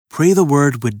Pray the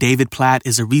Word with David Platt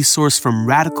is a resource from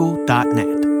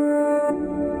radical.net.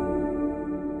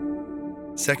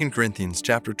 2 Corinthians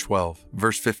chapter 12,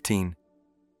 verse 15.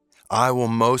 I will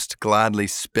most gladly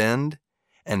spend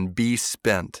and be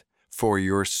spent for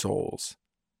your souls.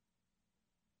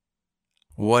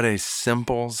 What a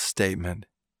simple statement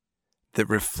that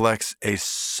reflects a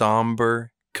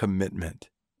somber commitment.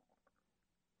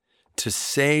 To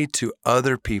say to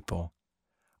other people,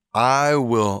 I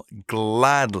will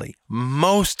gladly,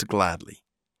 most gladly,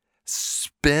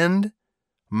 spend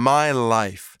my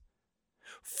life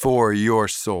for your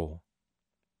soul.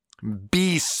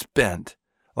 Be spent.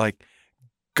 Like,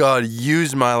 God,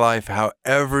 use my life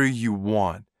however you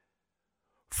want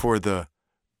for the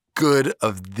good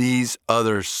of these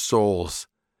other souls.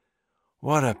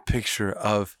 What a picture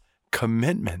of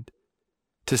commitment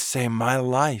to say my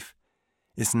life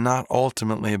is not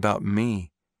ultimately about me.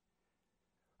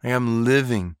 I am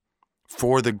living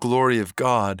for the glory of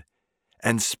God,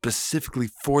 and specifically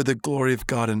for the glory of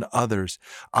God in others.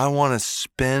 I want to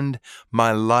spend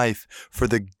my life for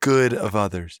the good of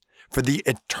others, for the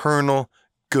eternal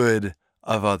good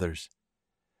of others.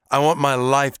 I want my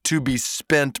life to be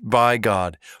spent by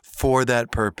God for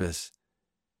that purpose.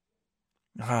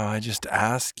 I just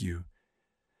ask you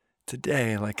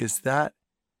today, is that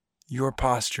your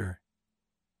posture?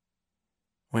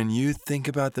 When you think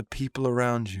about the people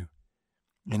around you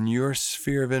in your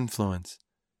sphere of influence,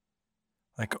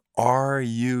 are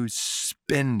you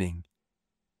spending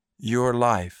your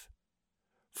life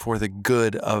for the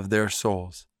good of their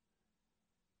souls?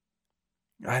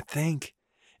 I think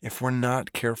if we're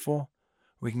not careful,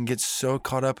 we can get so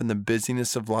caught up in the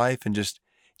busyness of life and just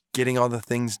getting all the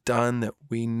things done that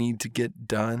we need to get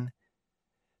done,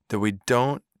 that we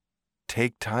don't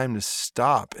take time to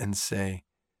stop and say,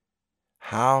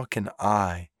 how can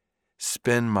I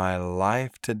spend my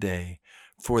life today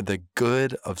for the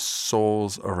good of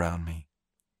souls around me?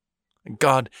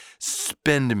 God,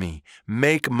 spend me.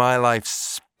 Make my life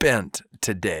spent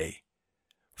today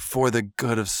for the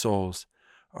good of souls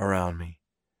around me.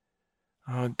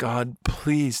 Oh, God,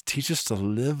 please teach us to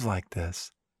live like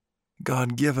this.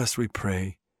 God, give us, we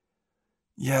pray.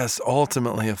 Yes,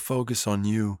 ultimately a focus on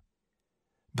you,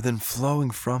 but then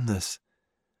flowing from this,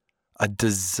 a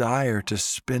desire to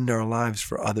spend our lives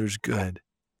for others' good.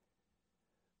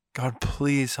 God,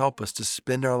 please help us to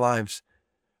spend our lives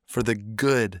for the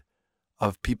good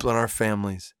of people in our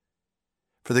families,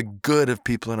 for the good of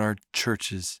people in our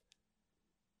churches.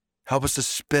 Help us to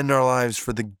spend our lives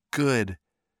for the good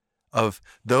of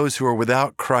those who are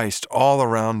without Christ all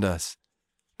around us.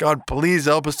 God, please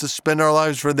help us to spend our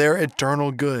lives for their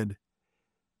eternal good.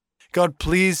 God,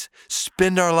 please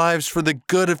spend our lives for the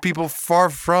good of people far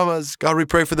from us. God, we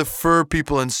pray for the Fur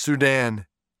people in Sudan,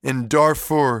 in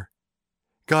Darfur.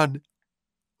 God,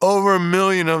 over 1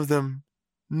 million of them,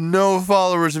 no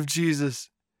followers of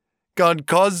Jesus. God,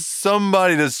 cause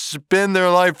somebody to spend their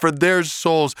life for their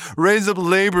souls. Raise up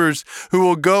laborers who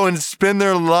will go and spend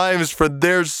their lives for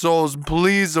their souls.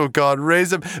 Please, oh God,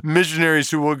 raise up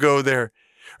missionaries who will go there.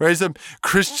 Raise up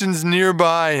Christians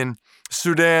nearby in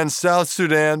Sudan, South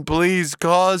Sudan. Please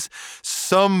cause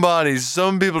some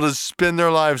people to spend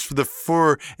their lives for the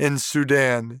Fur in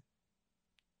Sudan.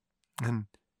 And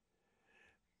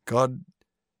God,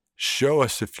 show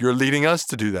us if you're leading us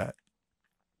to do that.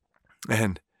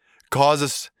 And cause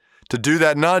us to do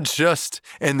that not just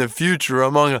in the future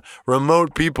among a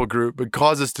remote people group, but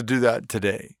cause us to do that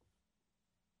today.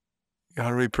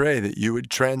 God, we pray that you would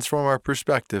transform our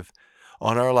perspective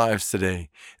on our lives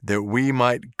today, that we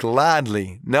might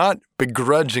gladly, not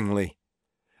begrudgingly,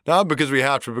 not because we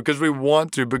have to, because we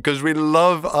want to, because we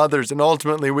love others, and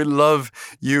ultimately we love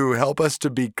you. Help us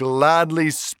to be gladly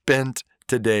spent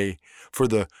today for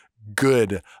the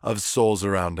good of souls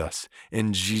around us.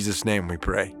 In Jesus' name we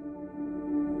pray.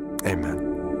 Amen.